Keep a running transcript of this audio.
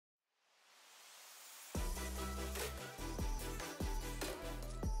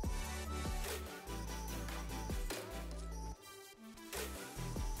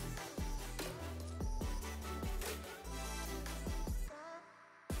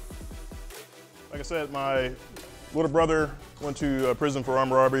Like I said, my little brother went to prison for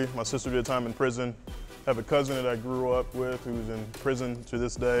armed robbery. My sister did time in prison. I have a cousin that I grew up with who's in prison to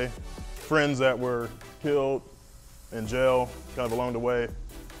this day. Friends that were killed in jail kind of along the way.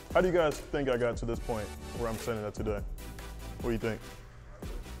 How do you guys think I got to this point where I'm standing at today? What do you think?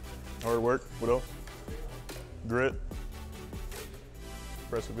 Hard work, what else? Grit,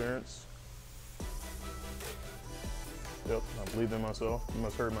 perseverance. Yep, I believed in myself. You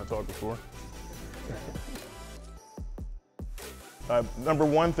must have heard my talk before. Number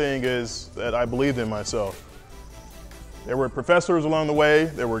one thing is that I believed in myself. There were professors along the way,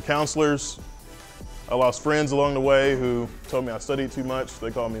 there were counselors. I lost friends along the way who told me I studied too much.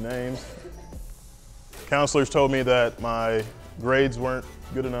 They called me names. Counselors told me that my grades weren't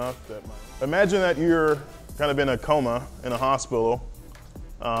good enough. Imagine that you're kind of in a coma in a hospital,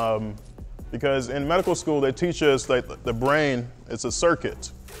 because in medical school they teach us that the brain is a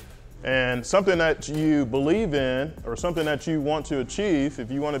circuit. And something that you believe in or something that you want to achieve,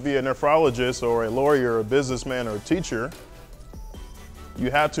 if you want to be a nephrologist or a lawyer or a businessman or a teacher, you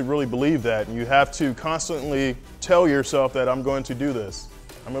have to really believe that, and you have to constantly tell yourself that I'm going to do this.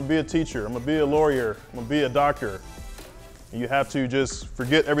 I'm going to be a teacher, I'm going to be a lawyer, I'm going to be a doctor. You have to just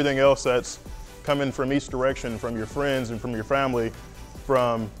forget everything else that's coming from each direction, from your friends and from your family,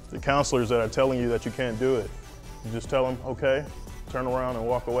 from the counselors that are telling you that you can't do it. You just tell them, okay, turn around and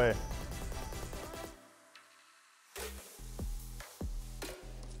walk away.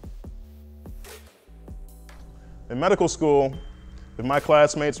 In medical school, if my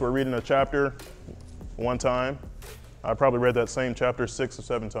classmates were reading a chapter one time, I probably read that same chapter 6 or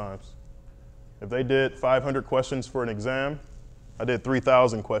 7 times. If they did 500 questions for an exam, I did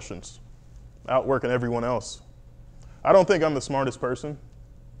 3,000 questions, outworking everyone else. I don't think I'm the smartest person.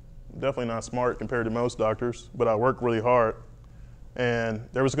 I'm definitely not smart compared to most doctors, but I work really hard. And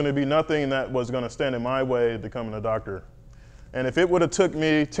there was going to be nothing that was going to stand in my way of becoming a doctor. And if it would have took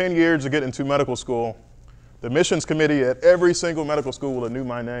me 10 years to get into medical school, the admissions committee at every single medical school would have knew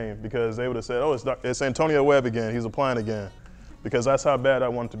my name, because they would have said, oh, it's Antonio Webb again, he's applying again. Because that's how bad I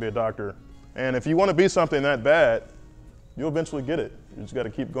wanted to be a doctor. And if you want to be something that bad, you'll eventually get it. You just got to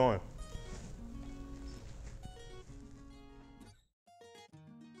keep going.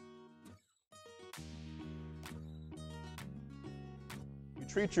 You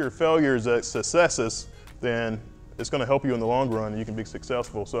treat your failures as successes, then it's going to help you in the long run and you can be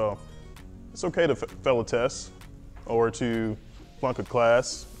successful. So it's okay to fail a test or to flunk a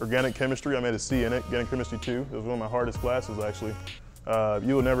class. Organic chemistry, I made a C in it. Organic chemistry 2, it was one of my hardest classes actually.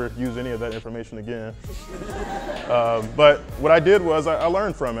 You will never use any of that information again. But what I did was I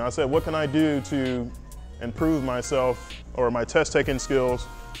learned from it. I said, what can I do to improve myself or my test taking skills,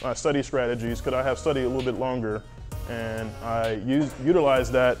 my study strategies? Could I have studied a little bit longer? And I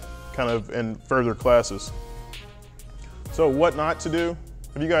utilized that kind of in further classes. So what not to do?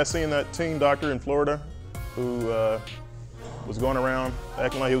 Have you guys seen that teen doctor in Florida who was going around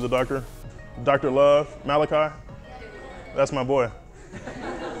acting like he was a doctor? Dr. Love, Malachi? That's my boy.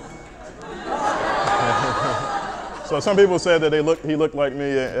 So some people said that he looked like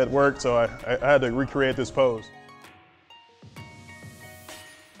me at work, so I had to recreate this pose.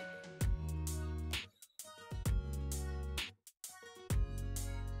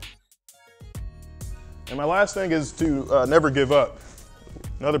 And my last thing is to never give up.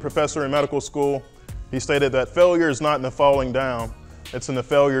 Another professor in medical school, he stated that failure is not in the falling down, it's in the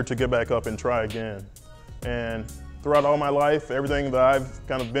failure to get back up and try again. And throughout all my life, everything that I've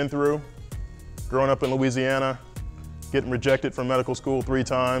kind of been through, growing up in Louisiana, getting rejected from medical school 3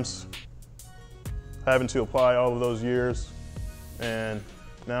 times, having to apply all of those years, and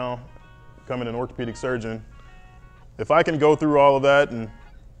now becoming an orthopedic surgeon. If I can go through all of that and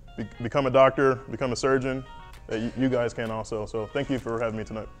become a doctor, become a surgeon, you guys can also. So thank you for having me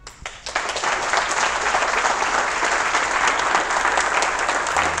tonight.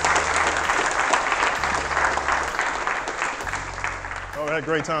 Oh, I had a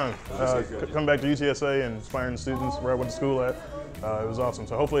great time. Coming back to UTSA and inspiring the students where I went to school at. It was awesome.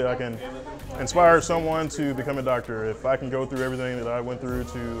 So hopefully I can inspire someone to become a doctor. If I can go through everything that I went through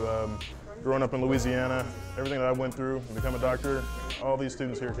to growing up in Louisiana, everything that I went through and become a doctor, all these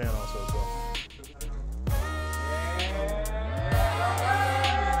students here can also. So.